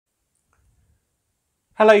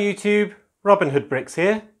Hello YouTube, Robin Hood Bricks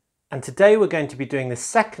here, and today we're going to be doing the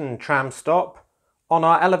second tram stop on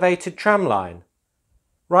our elevated tram line,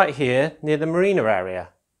 right here near the Marina area.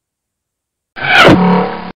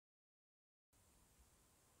 The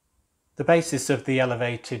basis of the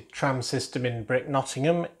elevated tram system in Brick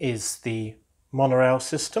Nottingham is the monorail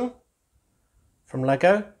system from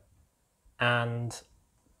LEGO, and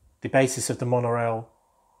the basis of the monorail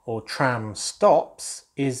or tram stops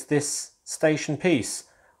is this station piece,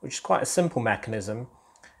 which is quite a simple mechanism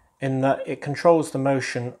in that it controls the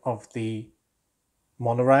motion of the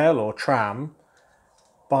monorail or tram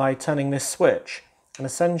by turning this switch, and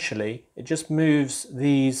essentially it just moves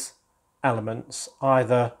these elements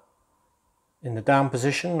either in the down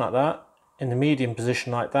position like that, in the medium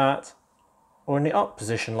position like that, or in the up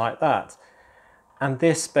position like that. And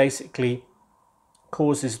this basically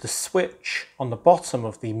causes the switch on the bottom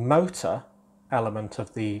of the motor element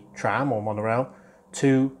of the tram or monorail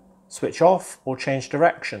to switch off or change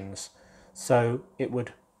directions. So it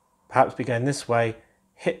would perhaps be going this way,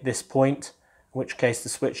 hit this point, in which case the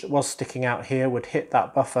switch that was sticking out here would hit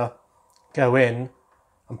that buffer, go in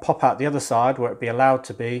and pop out the other side where it'd be allowed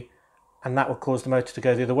to be, and that would cause the motor to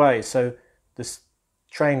go the other way. So this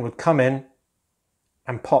train would come in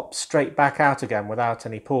and pop straight back out again without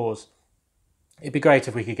any pause. It'd be great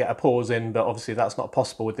if we could get a pause in, but obviously that's not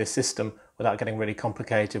possible with this system without getting really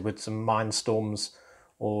complicated with some mine storms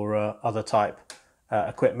or other type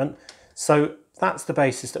equipment. So that's the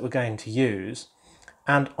basis that we're going to use.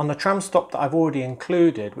 And on the tram stop that I've already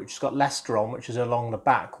included, which has got Leicester on, which is along the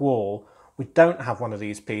back wall, we don't have one of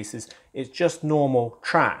these pieces. It's just normal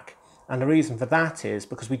track. And the reason for that is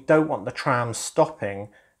because we don't want the tram stopping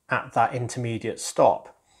at that intermediate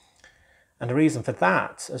stop. And the reason for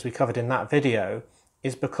that, as we covered in that video,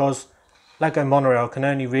 is because LEGO Monorail can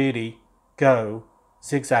only really go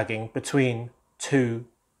zigzagging between two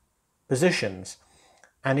positions.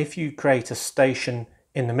 And if you create a station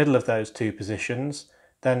in the middle of those two positions,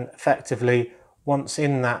 then effectively, once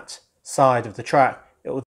in that side of the track, it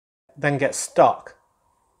will then get stuck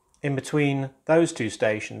in between those two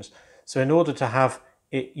stations. So in order to have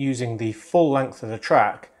it using the full length of the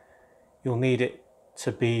track, you'll need it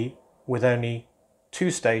to be with only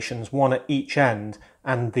two stations, one at each end,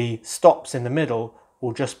 and the stops in the middle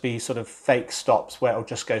will just be sort of fake stops where it'll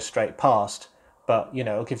just go straight past, but you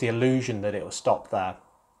know, it'll give the illusion that it will stop there.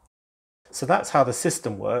 So that's how the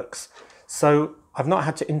system works. So I've not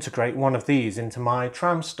had to integrate one of these into my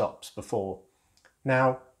tram stops before.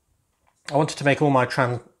 Now, I wanted to make all my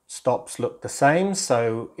tram stops look the same,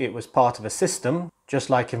 so it was part of a system, just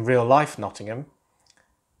like in real life Nottingham,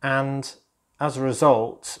 and as a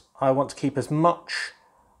result, I want to keep as much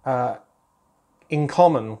in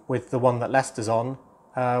common with the one that Leicester's on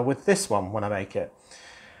with this one when I make it.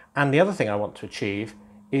 And the other thing I want to achieve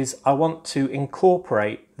is I want to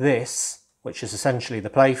incorporate this, which is essentially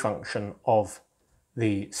the play function of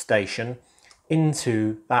the station,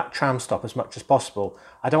 into that tram stop as much as possible.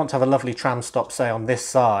 I don't want to have a lovely tram stop, say, on this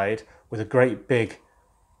side with a great big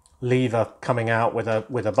lever coming out with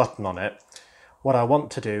a button on it. What I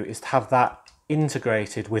want to do is to have that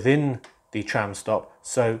integrated within the tram stop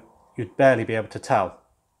so you'd barely be able to tell.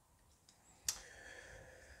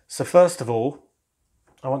 So first of all,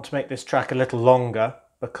 I want to make this track a little longer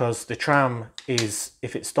because the tram is,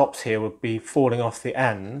 if it stops here, would be falling off the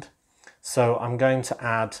end. So I'm going to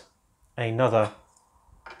add another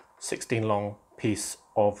 16 long piece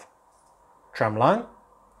of tram line,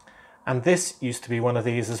 and this used to be one of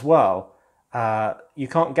these as well. You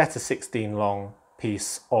can't get a 16 long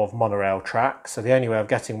piece of monorail track, so the only way of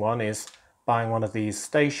getting one is buying one of these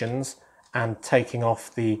stations and taking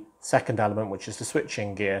off the second element, which is the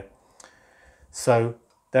switching gear. So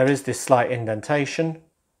there is this slight indentation,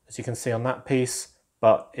 as you can see on that piece,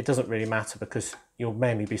 but it doesn't really matter because you'll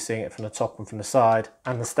mainly be seeing it from the top and from the side,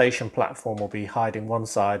 and the station platform will be hiding one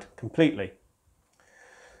side completely.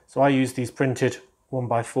 So I use these printed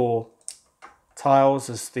 1x4 tiles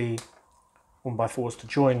as the 1x4s to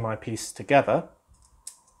join my piece together.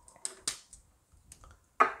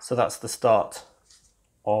 So that's the start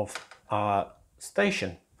of our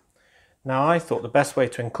station. Now I thought the best way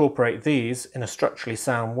to incorporate these in a structurally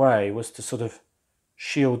sound way was to sort of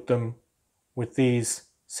shield them with these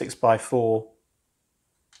 6x4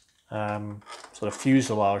 sort of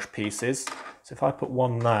fuselage pieces. So if I put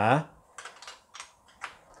one there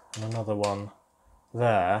and another one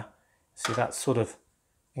there, see that's sort of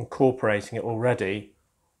incorporating it already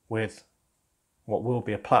with what will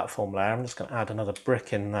be a platform layer. I'm just going to add another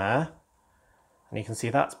brick in there, and you can see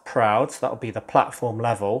that's proud, so that'll be the platform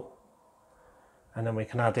level, and then we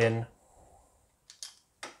can add in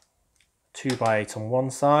 2x8 on one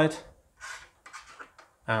side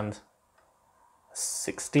and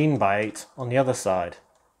 16x8 on the other side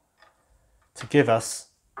to give us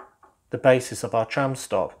the basis of our tram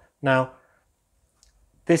stop. Now,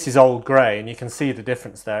 this is old grey and you can see the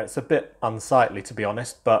difference there. It's a bit unsightly, to be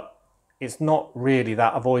honest, but it's not really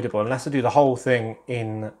that avoidable unless I do the whole thing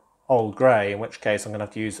in old grey, in which case I'm going to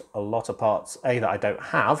have to use a lot of parts, A, that I don't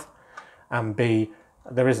have, and B,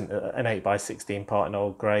 there isn't an 8x16 part in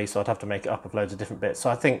old grey, so I'd have to make it up of loads of different bits. So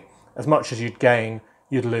I think as much as you'd gain,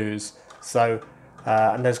 you'd lose. So,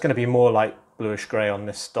 and there's going to be more like bluish grey on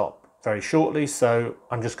this stop very shortly, so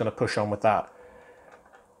I'm just going to push on with that.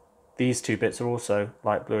 These two bits are also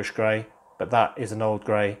light bluish grey, but that is an old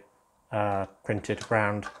grey printed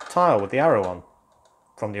round tile with the arrow on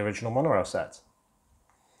from the original monorail set.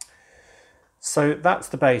 So that's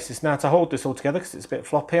the basis. Now to hold this all together, because it's a bit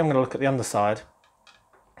floppy, I'm going to look at the underside.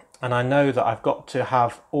 And I know that I've got to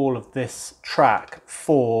have all of this track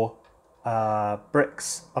 4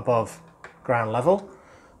 bricks above ground level.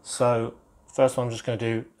 So first one, I'm just going to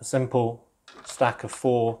do a simple stack of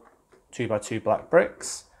 4 2x2 black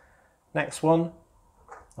bricks. Next one,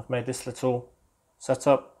 I've made this little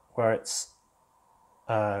setup where it's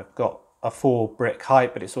got a 4 brick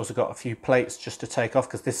height, but it's also got a few plates just to take off,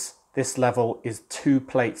 because this level is 2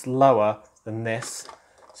 plates lower than this.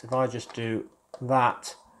 So if I just do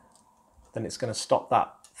that, then it's going to stop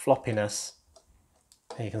that floppiness.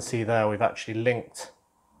 And you can see there we've actually linked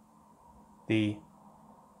the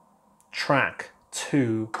track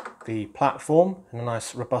to the platform in a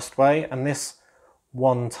nice robust way, and this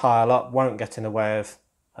one tile up won't get in the way of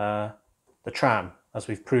the tram, as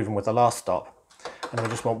we've proven with the last stop. And we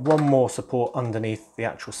just want one more support underneath the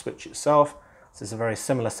actual switch itself. This is a very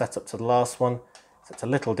similar setup to the last one, so it's a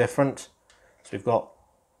little different. So we've got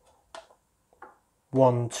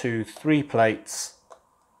 1, 2, 3 plates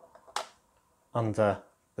under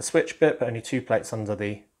the switch bit, but only 2 plates under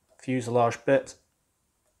the fuselage bit,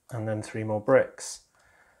 and then 3 more bricks.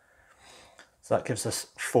 So that gives us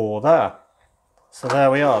 4 there. So there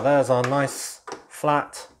we are, there's our nice,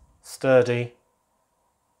 flat, sturdy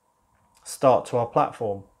start to our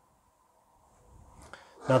platform.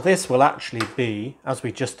 Now this will actually be, as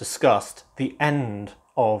we just discussed, the end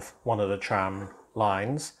of one of the tram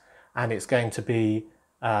lines, and it's going to be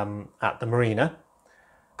at the Marina.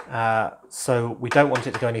 So we don't want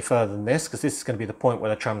it to go any further than this, because this is going to be the point where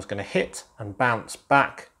the tram's going to hit and bounce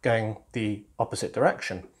back going the opposite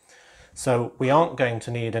direction. So we aren't going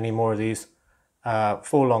to need any more of these 4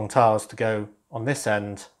 long tiles to go on this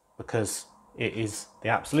end, because it is the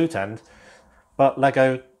absolute end, but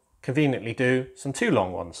LEGO conveniently do some 2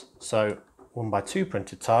 long ones. So 1x2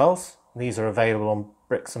 printed tiles. These are available on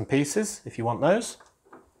bricks and pieces if you want those.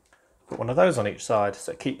 Put one of those on each side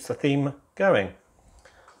so it keeps the theme going.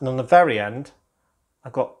 And on the very end,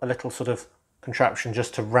 I've got a little sort of contraption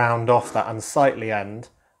just to round off that unsightly end.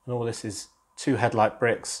 And all this is 2 headlight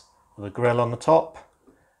bricks with a grill on the top,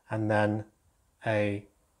 and then a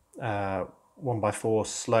 1x4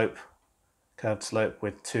 slope, curved slope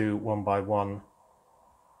with 2 1x1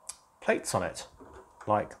 plates on it,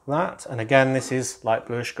 like that. And again, this is light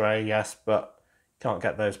bluish grey, yes, but you can't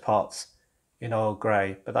get those parts in old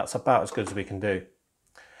grey, but that's about as good as we can do.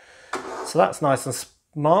 So that's nice and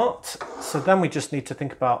smart. So then we just need to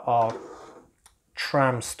think about our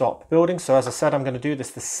tram stop building. So as I said, I'm going to do this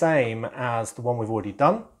the same as the one we've already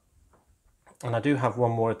done. And I do have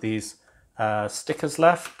one more of these stickers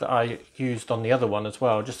left that I used on the other one as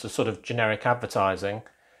well, just as sort of generic advertising.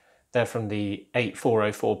 They're from the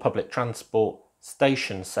 8404 Public Transport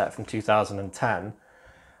Station set from 2010,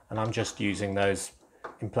 and I'm just using those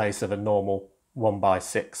in place of a normal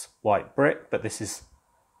 1x6 white brick, but this is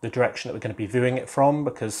the direction that we're going to be viewing it from,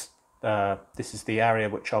 because this is the area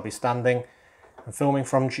which I'll be standing and filming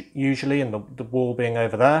from usually, and the wall being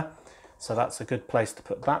over there, so that's a good place to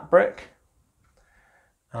put that brick.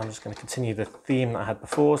 And I'm just going to continue the theme that I had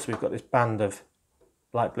before. So we've got this band of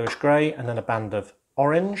light bluish grey and then a band of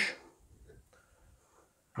orange.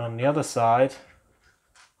 And on the other side,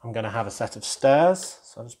 I'm going to have a set of stairs.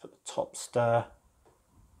 So I'll just put the top stair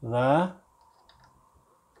there.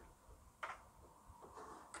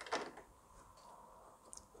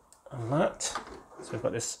 And that. So we've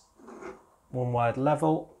got this one wide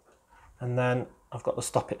level, and then I've got the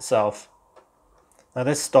stop itself. Now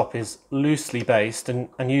this stop is loosely based and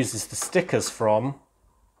uses the stickers from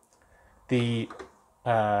the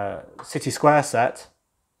City Square set,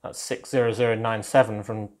 that's 60097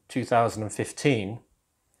 from 2015.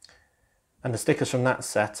 And the stickers from that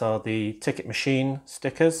set are the ticket machine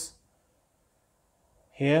stickers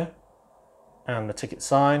here, and the ticket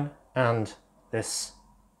sign, and this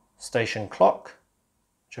station clock,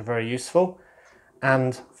 which are very useful.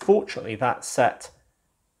 And fortunately that set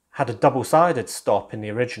had a double-sided stop in the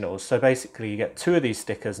originals, so basically you get 2 of these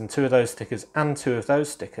stickers and 2 of those stickers and 2 of those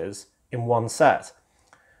stickers in one set.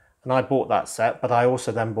 And I bought that set, but I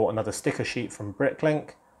also then bought another sticker sheet from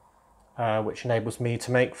Bricklink, which enables me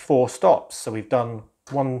to make 4 stops. So we've done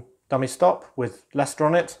 1 dummy stop with Leicester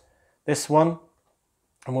on it, this one,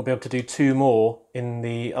 and we'll be able to do 2 more in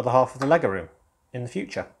the other half of the LEGO room in the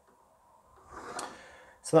future.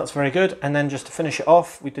 So that's very good. And then just to finish it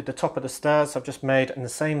off, we did the top of the stairs. I've just made in the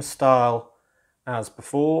same style as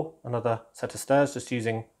before, another set of stairs, just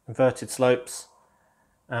using inverted slopes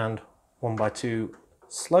and 1x2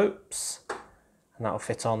 slopes, and that'll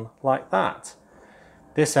fit on like that.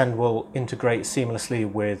 This end will integrate seamlessly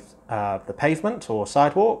with the pavement or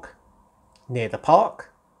sidewalk near the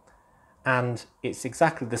park, and it's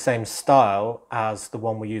exactly the same style as the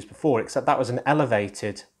one we used before, except that was an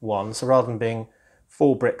elevated one. So rather than being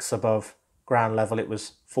 4 bricks above ground level, it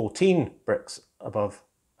was 14 bricks above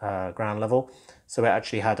ground level, so it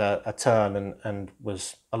actually had a turn and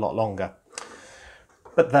was a lot longer.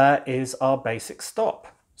 But there is our basic stop,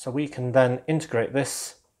 so we can then integrate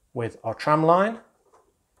this with our tram line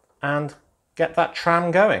and get that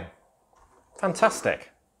tram going.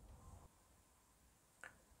 Fantastic.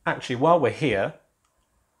 Actually, while we're here,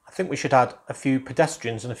 I think we should add a few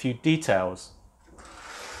pedestrians and a few details.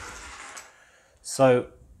 So,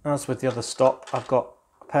 as with the other stop, I've got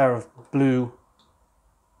a pair of blue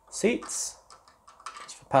seats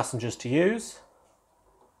just for passengers to use.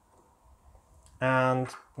 And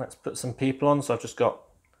let's put some people on. So I've just got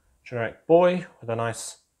a generic boy with a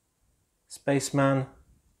nice spaceman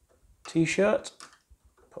t-shirt.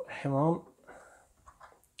 Put him on.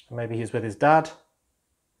 Maybe he's with his dad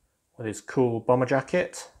with his cool bomber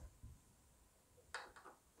jacket.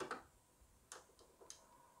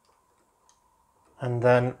 And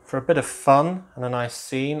then for a bit of fun and a nice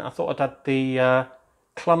scene, I thought I'd add the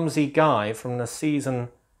clumsy guy from the season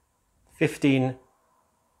 15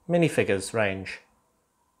 minifigures range.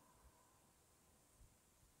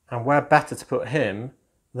 And where better to put him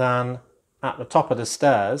than at the top of the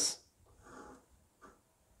stairs,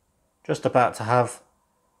 just about to have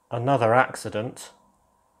another accident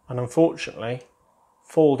and unfortunately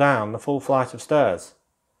fall down the full flight of stairs.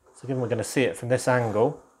 So given we're going to see it from this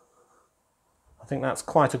angle, I think that's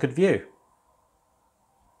quite a good view.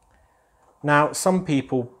 Now, some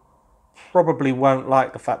people probably won't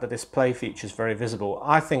like the fact that this play feature is very visible.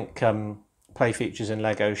 I think play features in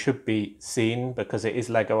LEGO should be seen because it is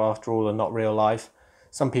LEGO after all and not real life.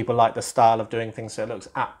 Some people like the style of doing things so it looks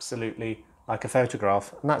absolutely like a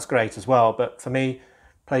photograph, and that's great as well. But for me,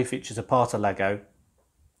 play features are part of LEGO,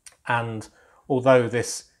 and although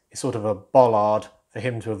this is sort of a bollard for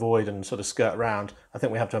him to avoid and sort of skirt around, I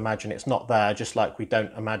think we have to imagine it's not there, just like we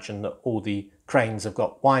don't imagine that all the cranes have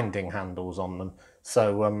got winding handles on them.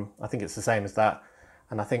 So I think it's the same as that,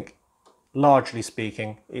 and I think largely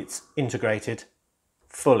speaking it's integrated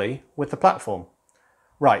fully with the platform.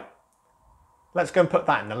 Right, let's go and put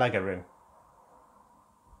that in the LEGO room.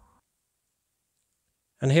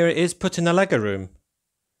 And here it is put in the LEGO room.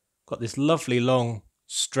 Got this lovely long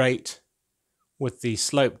straight with the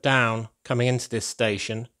slope down coming into this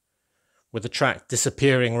station, with the track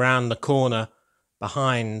disappearing round the corner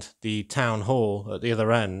behind the town hall at the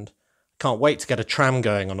other end. Can't wait to get a tram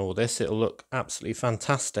going on all this. It'll look absolutely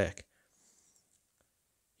fantastic.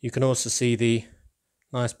 You can also see the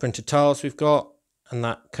nice printed tiles we've got and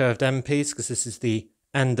that curved end piece, because this is the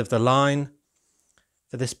end of the line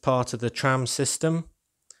for this part of the tram system.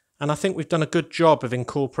 And I think we've done a good job of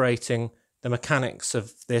incorporating the mechanics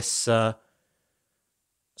of this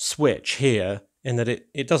switch here, in that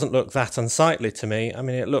it doesn't look that unsightly to me. I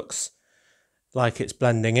mean, it looks like it's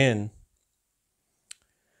blending in.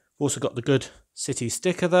 Also got the good city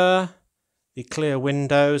sticker there, the clear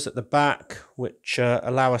windows at the back, which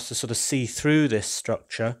allow us to sort of see through this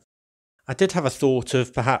structure. I did have a thought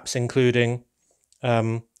of perhaps including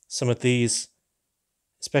some of these,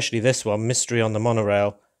 especially this one, Mystery on the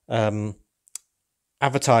Monorail,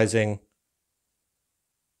 advertising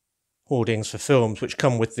hoardings for films, which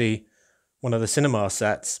come with one of the cinema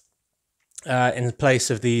sets, in place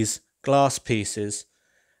of these glass pieces.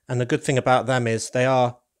 And the good thing about them is they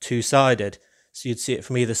are two-sided, so you'd see it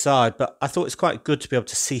from either side. But I thought it's quite good to be able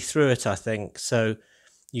to see through it, I think. So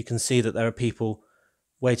you can see that there are people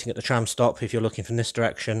waiting at the tram stop if you're looking from this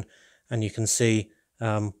direction, and you can see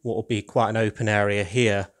what will be quite an open area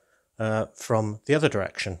here from the other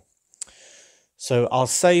direction. So I'll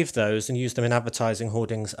save those and use them in advertising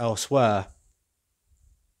hoardings elsewhere.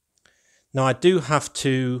 Now I do have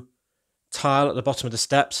to tile at the bottom of the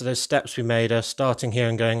steps. So those steps we made are starting here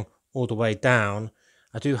and going all the way down.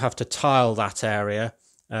 I do have to tile that area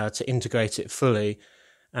to integrate it fully.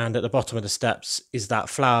 And at the bottom of the steps is that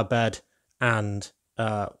flower bed and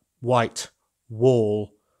white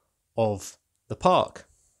wall of the park.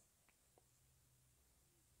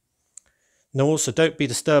 Now also don't be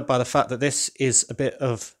disturbed by the fact that this is a bit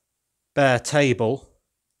of bare table.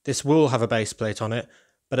 This will have a base plate on it,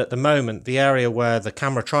 but at the moment the area where the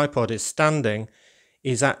camera tripod is standing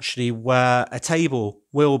is actually where a table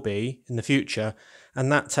will be in the future,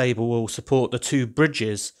 and that table will support the two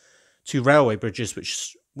railway bridges,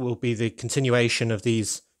 which will be the continuation of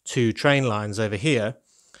these two train lines over here,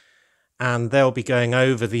 and they'll be going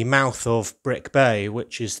over the mouth of Brick Bay,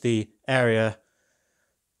 which is the area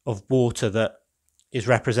of water that is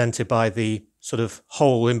represented by the sort of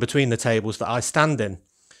hole in between the tables that I stand in.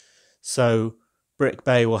 So Brick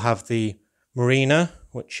Bay will have the Marina,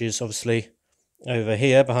 which is obviously over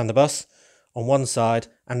here behind the bus on one side,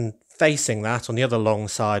 and facing that on the other long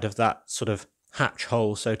side of that sort of hatch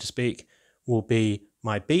hole, so to speak, will be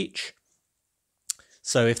my beach.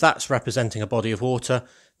 So if that's representing a body of water,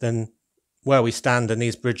 then where we stand in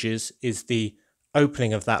these bridges is the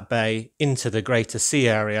opening of that bay into the greater sea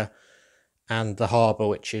area and the harbour,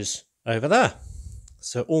 which is over there.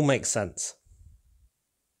 So it all makes sense.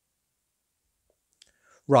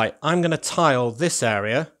 Right, I'm going to tile this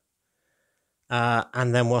area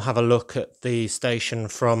and then we'll have a look at the station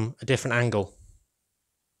from a different angle.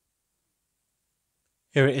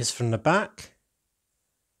 Here it is from the back.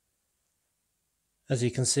 As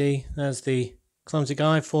you can see, there's the clumsy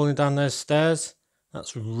guy falling down those stairs.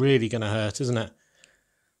 That's really going to hurt, isn't it?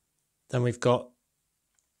 Then we've got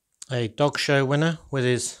a dog show winner with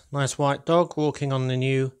his nice white dog walking on the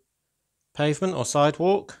new pavement or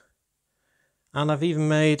sidewalk. And I've even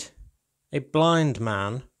made a blind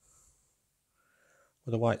man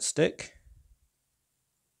with a white stick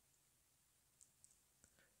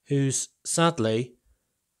who's sadly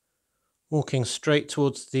walking straight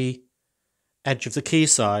towards the edge of the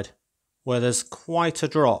quayside where there's quite a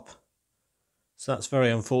drop. So that's very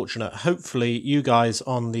unfortunate. Hopefully you guys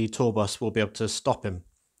on the tour bus will be able to stop him.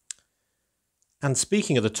 And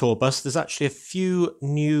speaking of the tour bus, there's actually a few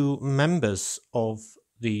new members of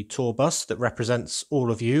the tour bus that represents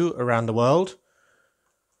all of you around the world.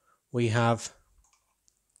 We have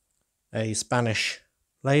a Spanish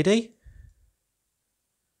lady,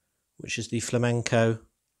 which is the flamenco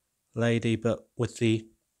lady, but with the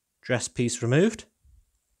dress piece removed.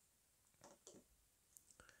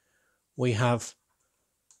 We have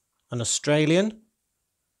an Australian,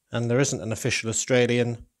 and there isn't an official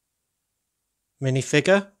Australian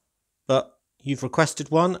minifigure, but you've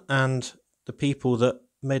requested one, and the people that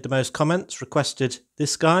made the most comments requested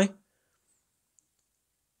this guy.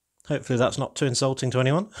 Hopefully that's not too insulting to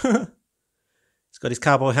anyone. He's got his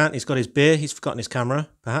cowboy hat, he's got his beer, he's forgotten his camera,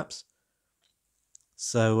 perhaps.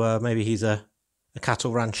 So maybe he's a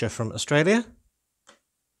cattle rancher from Australia.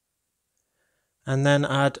 And then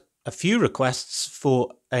I had a few requests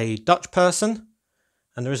for a Dutch person,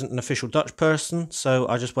 and there isn't an official Dutch person, so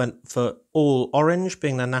I just went for all orange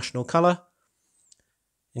being their national colour,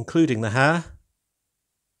 including the hair.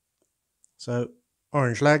 So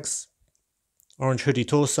orange legs, orange hoodie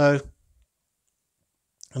torso,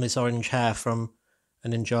 and this orange hair from a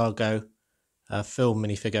Ninjago film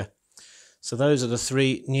minifigure. So those are the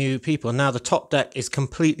three new people. Now the top deck is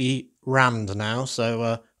completely rammed now, so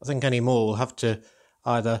I think any more will have to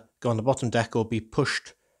either go on the bottom deck or be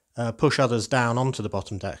pushed, push others down onto the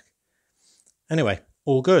bottom deck. Anyway,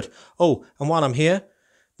 all good. Oh, and while I'm here,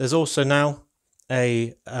 there's also now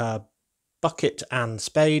a bucket and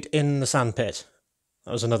spade in the sandpit.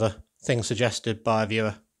 That was another thing suggested by a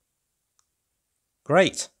viewer.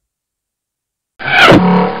 Great.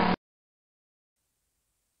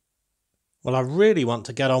 Well, I really want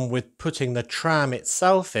to get on with putting the tram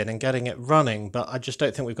itself in and getting it running, but I just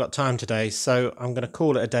don't think we've got time today, so I'm going to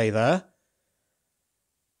call it a day there.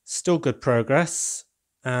 Still good progress,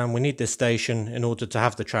 and we need this station in order to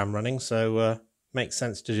have the tram running, so makes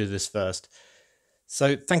sense to do this first.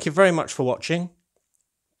 So thank you very much for watching.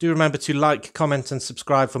 Do remember to like, comment and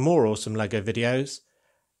subscribe for more awesome LEGO videos.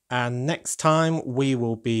 And next time we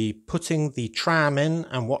will be putting the tram in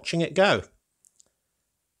and watching it go.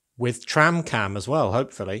 With tram cam as well,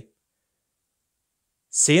 hopefully.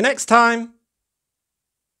 See you next time!